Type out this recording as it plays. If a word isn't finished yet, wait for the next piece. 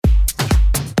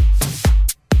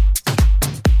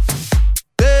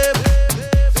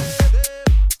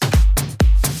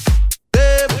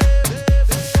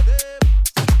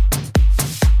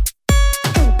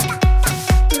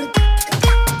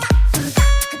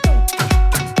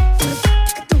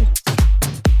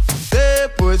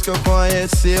Depois que eu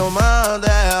conheci o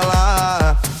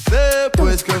Mandela,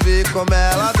 depois que eu vi como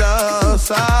ela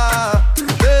dança,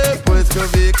 depois que eu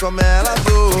vi como ela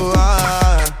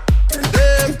doa,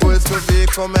 depois que eu vi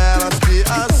como ela se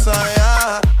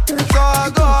assanha, só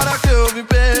agora que eu vim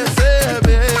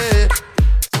perceber.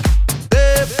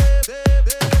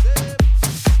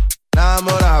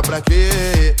 Namorar pra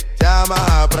quê? Se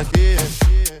amar pra quê?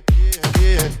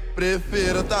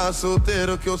 Prefiro tá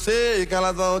solteiro que eu sei que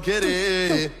elas vão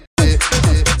querer.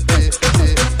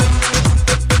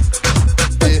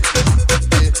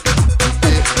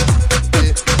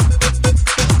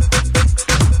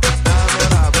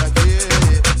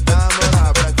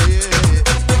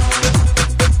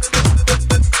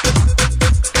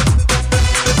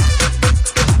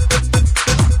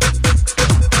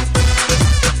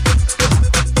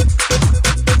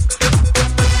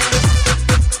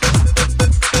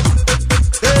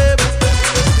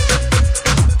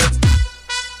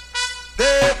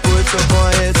 Eu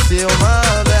conheci o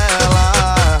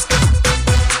Mandela,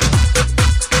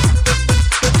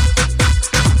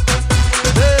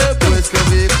 depois que eu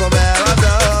vi como ela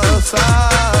dança,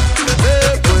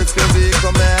 depois que eu vi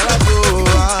como ela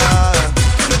doa,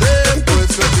 depois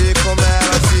que eu vi como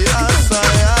ela se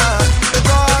assanha,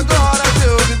 só agora que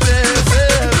eu vim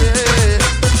perceber,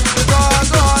 só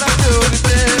agora que eu vim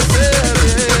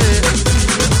perceber.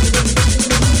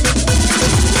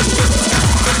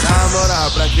 Namorar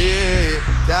pra quê?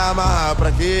 Se amarrar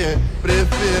pra quê?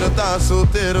 Prefiro tá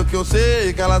solteiro que eu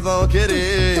sei que elas vão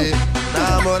querer.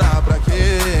 Namorar pra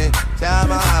quê? Se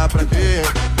amarrar pra quê?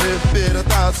 Prefiro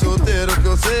tá solteiro que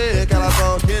eu sei que elas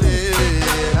vão querer.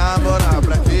 Namorar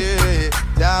pra quê?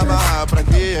 Se amarrar pra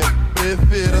quê?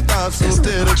 Prefiro tá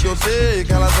solteiro que eu sei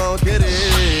que elas vão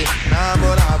querer.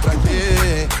 Namorar pra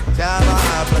quê? Se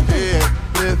amarrar pra quê?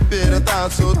 Prefiro tá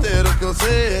solteiro que eu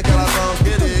sei que elas vão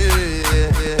querer.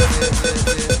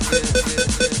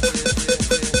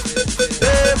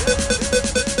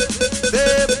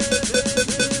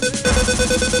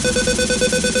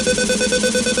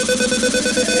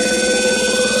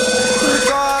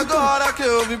 Só agora que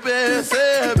eu vim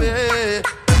perceber.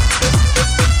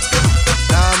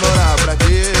 Namorar pra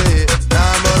quê?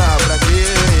 Namorar pra quê?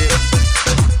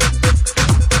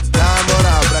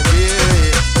 Namorar pra quê?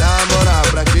 Namorar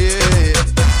pra quê?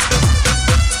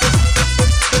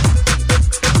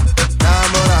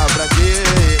 Namorar pra quê? Namorar pra quê?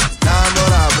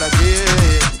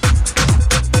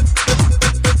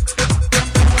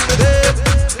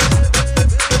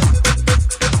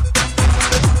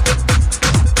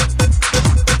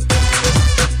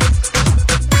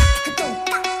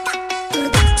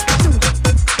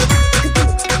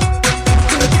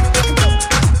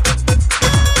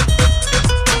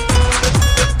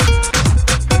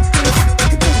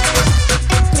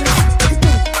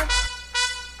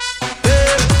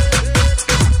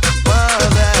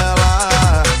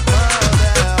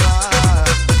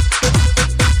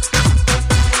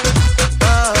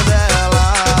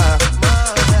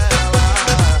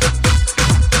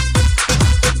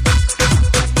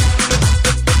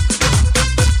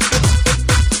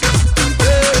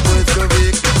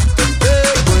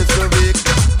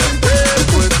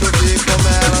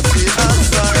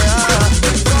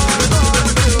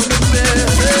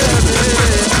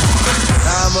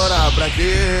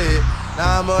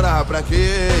 Namorar pra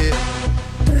quê?